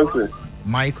morning, Francis.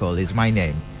 Michael is my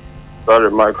name. Sorry,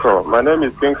 Michael. My name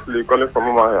is Kingsley, calling from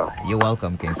Umahia. You're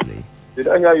welcome, Kingsley. Did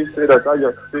I hear you say that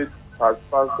your state has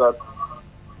passed that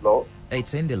law?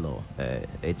 It's in the law.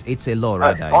 It's a law,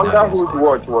 rather. Under whose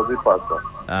watch was it passed?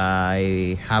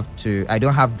 I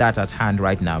don't have that at hand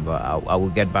right now, but I will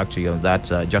get back to you on that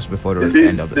just before the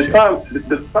end of the show.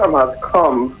 The time has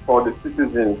come for the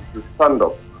citizens to stand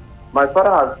up. My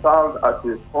father has served as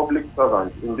a public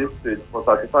servant in this state for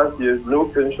 35 years, no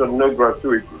pension, no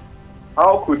gratuity.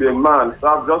 How could a man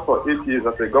serve just for 8 years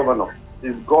as a governor?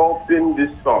 He's gulping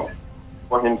this sum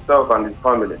for himself and his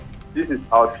family. This is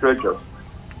outrageous.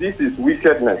 This is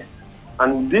wickedness.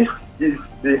 And this is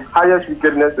the highest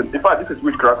wickedness. In fact, this is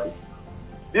witchcraft.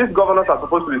 These governors are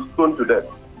supposed to be stoned to death.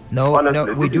 No,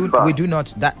 honestly, we do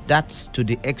not. That's to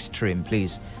the extreme,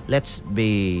 please. Let's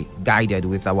be guided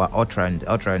with our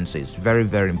utterances. Very,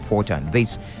 very important.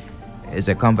 This is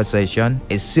a conversation,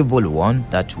 a civil one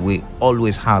that we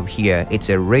always have here. It's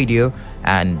a radio,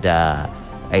 and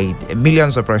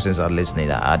millions of persons are listening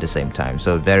at the same time.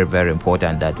 So very, very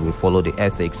important that we follow the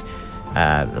ethics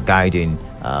guiding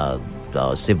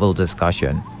the civil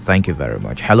discussion. Thank you very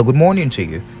much. Hello, good morning to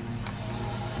you.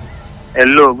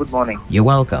 Hello, good morning. You're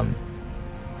welcome.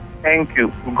 Thank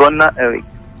you. Ugonna Eric.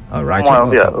 All right.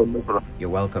 You're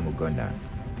welcome, Ugonna.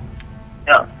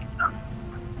 Yeah.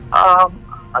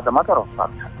 As a matter of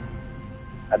fact,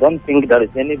 I don't think there is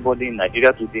anybody in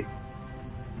Nigeria today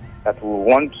that will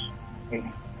want to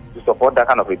support that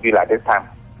kind of a bill at this time.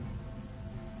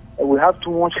 We have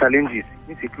too much challenges: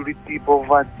 insecurity,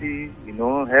 poverty,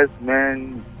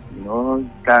 herdsmen,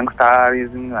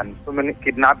 gangsterism, and so many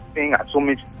kidnapping, and so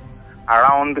much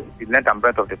around the length and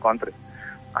breadth of the country.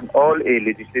 And all a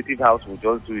legislative house will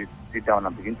just do is sit down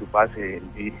and begin to pass a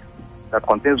bill that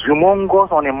contains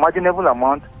humongous, unimaginable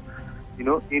amount.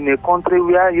 In a country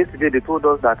where yesterday they told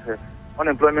us that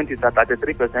unemployment is at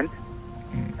 33%,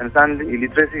 and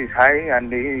illiteracy is high,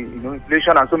 and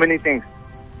inflation and so many things.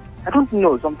 I don't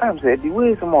know. Sometimes the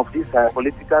way some of these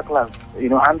political class,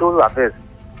 handle affairs,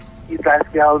 it's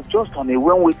like they are just on a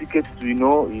one-way ticket to,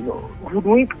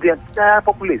 hoodwink the entire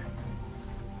populace.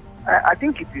 I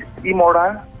think it is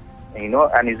immoral,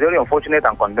 and it's very unfortunate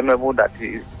and condemnable that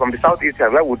from the southeast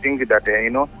where we think that,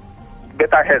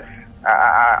 better heads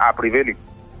are prevailing.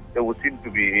 They will seem to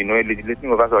be,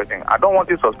 legislating over such thing. I don't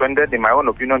want it suspended. In my own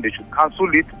opinion, they should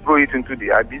cancel it, throw it into the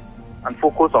abyss, and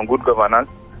focus on good governance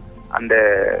and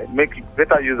make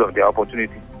better use of the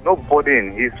opportunity. Nobody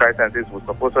in his right senses will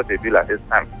support such a bill at this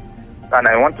time. And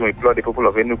I want to implore the people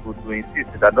of Enugu to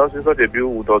insist that such a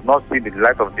bill does not see the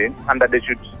light of day, and that they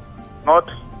should not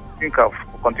think of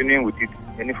continuing with it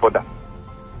any further.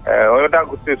 Other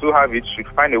states who have it should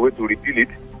find a way to repeal it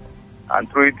and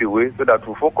throw it away so that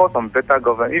we focus on better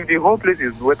governance. If the whole place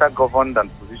is better governed and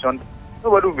positioned,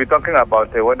 nobody will be talking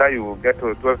about whether you will get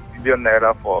to 12 billion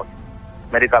naira for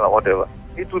medical or whatever.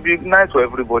 It will be nice for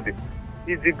everybody.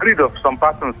 It's the greed of some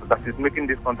persons that is making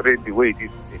this country the way it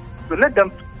is today. So let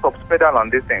them stop pedal on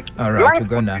these things. All right,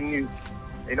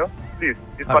 please,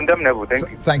 it's condemnable. Thank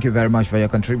you. Thank you very much for your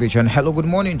contribution. Hello, good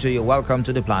morning to you. Welcome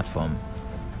to the platform.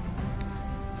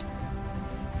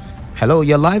 Hello,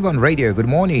 you're live on radio. Good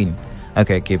morning.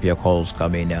 Okay, keep your calls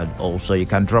coming. Also, you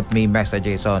can drop me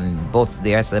messages on both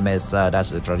the SMS, that's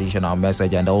the traditional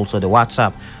message, and also the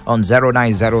WhatsApp on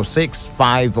 0906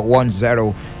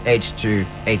 510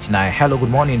 8289. Hello, good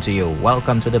morning to you.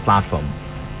 Welcome to the platform.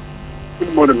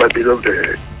 Good morning, my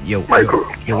beloved Michael.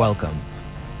 You're welcome.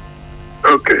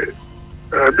 Okay.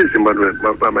 This is Emmanuel.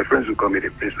 My friends will call me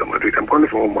the Prince of Madrid. I'm calling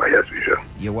from Omaya as usual.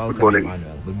 You're welcome,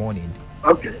 Emmanuel. Good morning.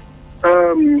 Okay.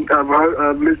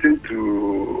 I've listened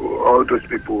to all those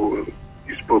people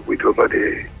you spoke with over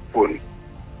the phone.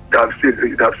 That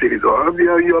have said it all.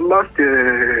 Your last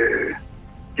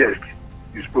guest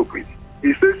you spoke with,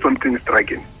 he said something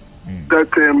striking, that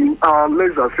our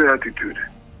laissez-faire attitude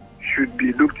should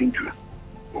be looked into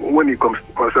when it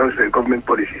concerns government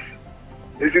policies.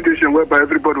 A situation whereby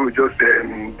everybody will just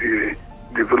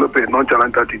develop a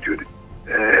nonchalant attitude.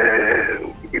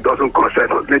 It doesn't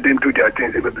concern us. Let them do their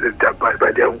things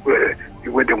by their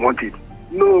the way they want it.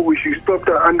 No, we should stop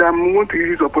that. And I want to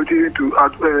use this opportunity to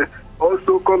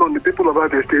also call on the people of our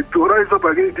state to rise up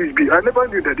against this bill. I never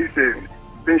knew that this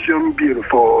pension bill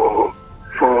for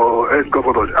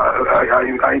ex-governors are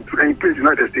in place in the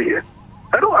United States here.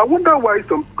 I wonder why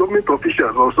some government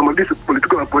officials or some of these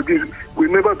political appointees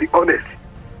will never be honest.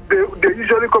 They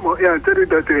usually come out here and tell you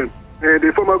that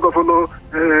the former governor,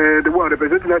 the one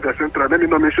representing the central, let me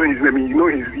not mention his name. You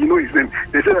know his name.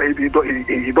 They say that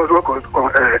he does not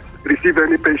receive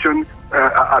any pension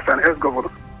as an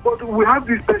ex-governor. But we have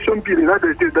this pension bill in the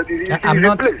United States that is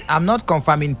in place. I'm not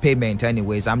confirming payment,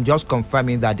 anyways. I'm just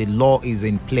confirming that the law is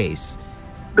in place.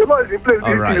 The law is in place.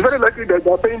 Right. It's very likely that they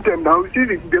are paying them now. See,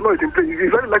 the law is in place.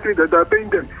 It's very likely that they are paying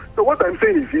them. So what I'm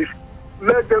saying is this.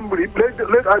 Let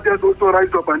others also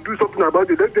rise up and do something about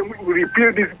it. Let them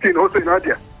repeal this thing also in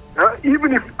Adia.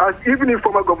 Even if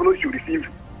former governors should receive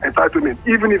entitlement,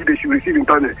 even if they should receive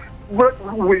entitlement,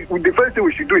 the first thing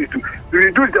we should do is to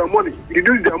reduce their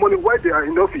money while they are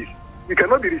in office. You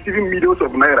cannot be receiving millions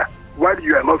of naira while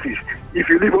you are in office. If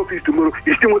you leave office tomorrow,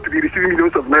 you still want to be receiving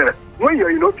millions of naira. When you are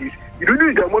in office, you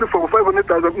reduce their money from 5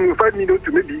 million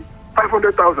to maybe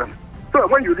 500,000. So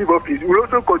when you leave office, we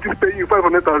also continue paying you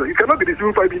 500,000. You cannot be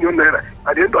receiving 5 million naira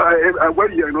at the end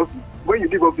while you are in office. When you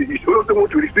leave office, you also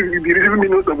want to be receiving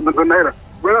millions of naira.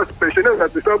 Whereas pensioners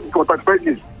that they serve for 35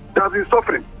 years, they have been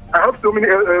suffering. I have so many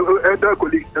elder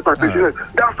colleagues that are pensioners.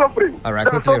 They are suffering. All right,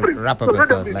 they are suffering. Wrap up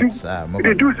yourself. Let's move on.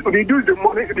 Reduce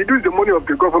the money of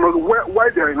the governors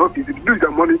while they are in office. Reduce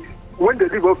their money. When they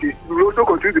leave office, we will also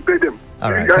continue to pay them.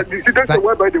 All right. So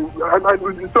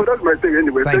that's my thing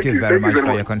anyway. Thank you very much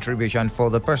for your contribution. For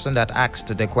the person that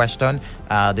asked the question,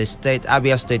 the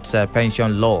Abia State's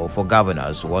pension law for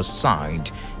governors was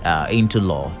signed into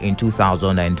law in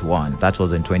 2001. That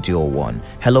was in 2001.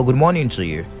 Hello, good morning to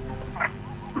you.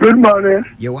 Good morning.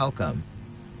 You're welcome.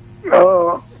 Is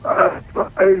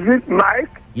it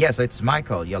Mike? Yes, it's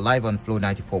Michael. You're live on Flow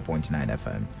 94.9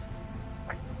 FM.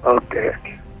 Okay.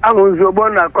 I'm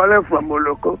Uzobona calling from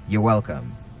Moloko. You're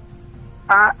welcome.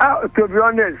 To be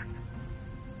honest,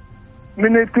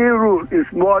 military rule is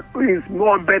more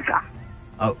better.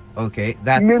 Oh, okay.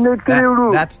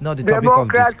 Rule. That's not the topic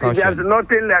of discussion. There's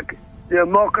nothing like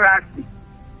democracy.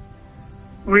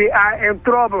 We are in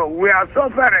trouble. We are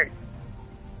suffering.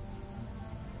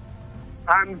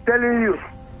 I'm telling you,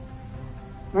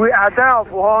 we are there of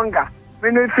hunger.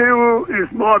 Military rule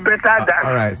is more better than...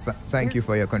 All right. Thank you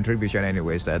for your contribution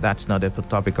anyways. That's not the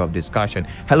topic of discussion.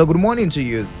 Hello, good morning to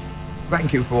you.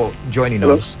 Thank you for joining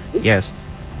us. Yes.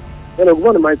 Hello, good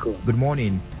morning, Michael. Good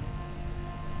morning.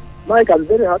 Mike,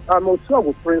 I'm also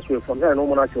with Prince Will from here in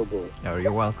Omonacho. Oh,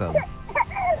 you're welcome.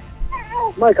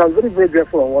 Mike, I'm very, very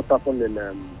grateful on what happened in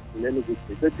Enugu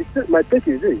State. My take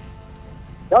is this.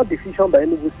 That decision by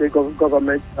Enugu State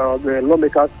government, the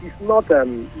lawmakers, is not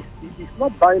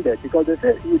binding because they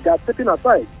say they are stepping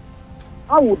aside.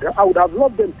 I would have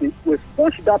loved them to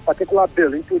push that particular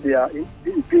bill into their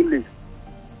bill list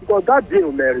because that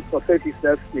bill may resuscitate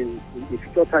itself in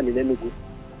future time in Enugu.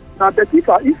 Now, but if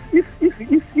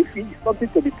it's something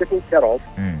to be taken care of,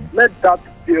 let that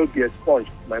bill be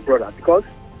expunged, my brother, because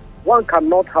one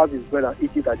cannot have his bread and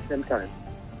eat it at the same time.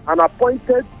 An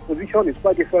appointed position is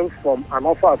quite different from an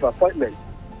offer of appointment.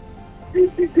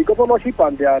 The governorship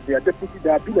and their deputy,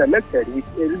 they have been elected with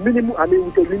a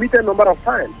limited number of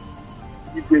times.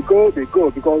 If they go,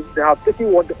 because they have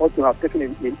taken what they ought to have taken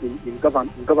in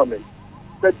government.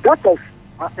 But that of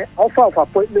offer of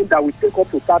appointment that will take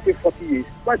up to 30, 40 years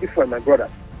is quite different, my brother.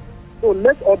 So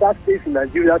let other states in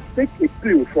Nigeria take a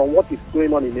clue from what is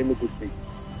going on in Enugu State.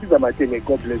 These are my thing.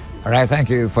 God bless you. All right, thank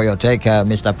you for your take,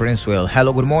 Mr. Princewell.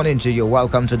 Hello, good morning to you.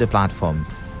 Welcome to the platform.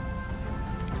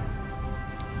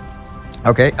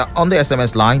 Okay, on the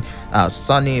SMS line,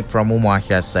 Sonny from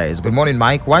Umuahia says, good morning,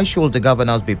 Mike. Why should the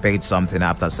governors be paid something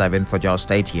after serving for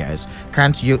just 8 years?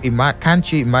 Can't you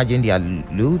imagine their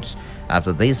loots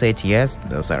after these 8 years?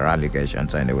 Those are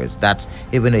allegations anyways. That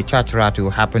even a church rat who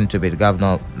happened to be the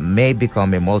governor may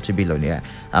become a multi-billionaire.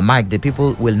 Mike, the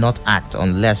people will not act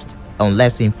unless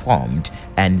informed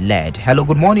and led. Hello,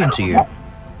 good morning to you.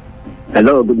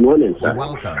 Hello, good morning, sir. You're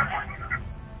welcome.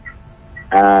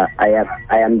 I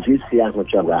am GC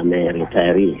Ahochoba. I'm a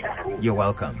retiree. You're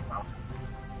welcome.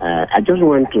 I just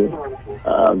want to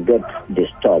get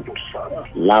disturbed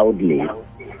loudly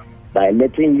by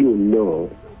letting you know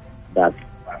that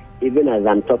even as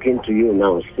I'm talking to you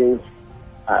now, since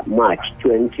March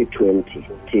 2020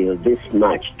 till this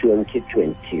March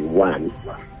 2021,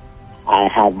 I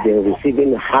have been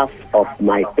receiving half of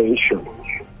my pension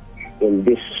in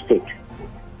this state.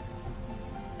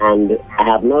 And I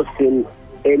have not seen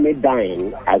any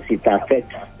dying as it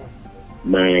affects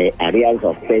my arrears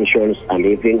of pensions and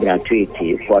even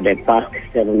gratuity for the past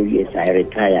 7 years I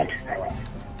retired.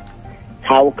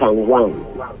 How can one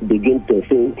begin to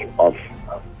think of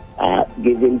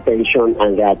giving pension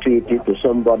and gratuity to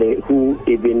somebody who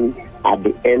even at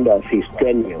the end of his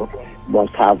tenure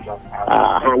must have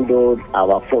handled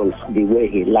our funds the way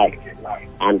he liked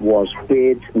and was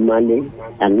paid money,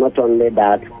 and not only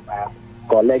that,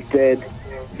 collected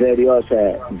various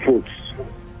votes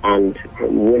and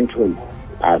went home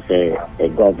as a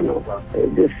governor?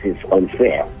 This is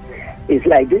unfair. It's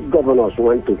like these governors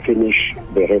want to finish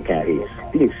the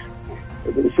retirees. Please,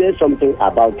 say something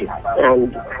about it.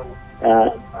 And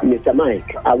Mr.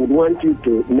 Mike, I would want you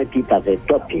to make it as a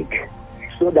topic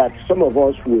so that some of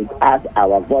us will add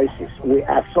our voices. We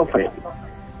are suffering.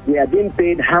 We are being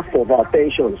paid half of our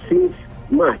pension since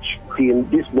March till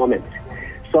this moment.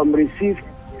 Some receive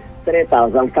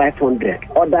 3,500,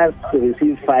 others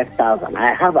receive 5,000.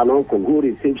 I have an uncle who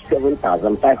receives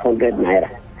 7,500 naira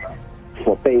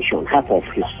for pension, half of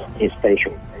his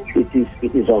pension.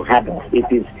 It is unheard of.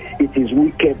 It is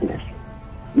wickedness.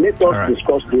 Let us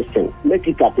discuss this thing. Make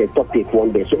it as a topic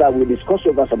one day so that we discuss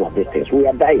over some of these things. We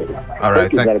are dying. All right.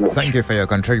 Thank you very much. Thank you for your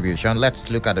contribution. Let's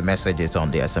look at the messages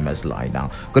on the SMS line now.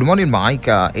 Good morning, Mike.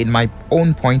 In my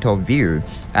own point of view,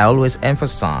 I always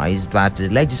emphasize that the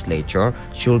legislature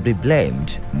should be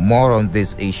blamed more on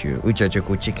this issue.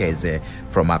 Uchechuku Chikeze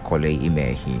from Akole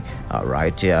Imehi. All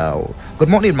right. Good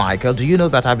morning, Michael. Do you know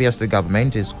that Abia State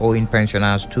government is owing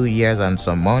pensioners 2 years and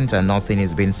some months and nothing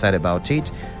is being said about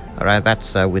it? All right,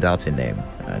 that's without a name.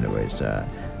 Anyways,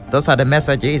 those are the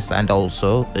messages and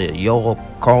also your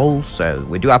calls.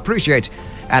 We do appreciate.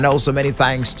 And also many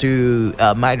thanks to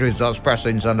my resource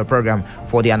persons on the program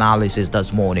for the analysis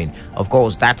this morning. Of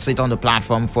course, that's it on the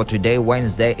platform for today,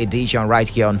 Wednesday edition, right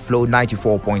here on Flow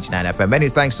 94.9 FM. Many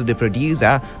thanks to the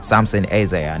producer, Samson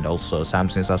Eze, and also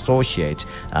Samson's associate,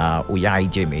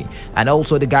 Uyai Jimmy. And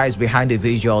also the guys behind the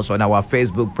visuals on our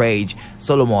Facebook page,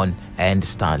 Solomon and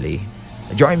Stanley.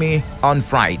 Join me on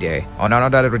Friday on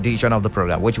another edition of the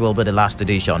program, which will be the last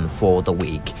edition for the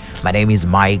week. My name is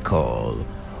Michael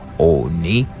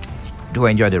Oni. Do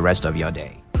enjoy the rest of your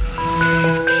day.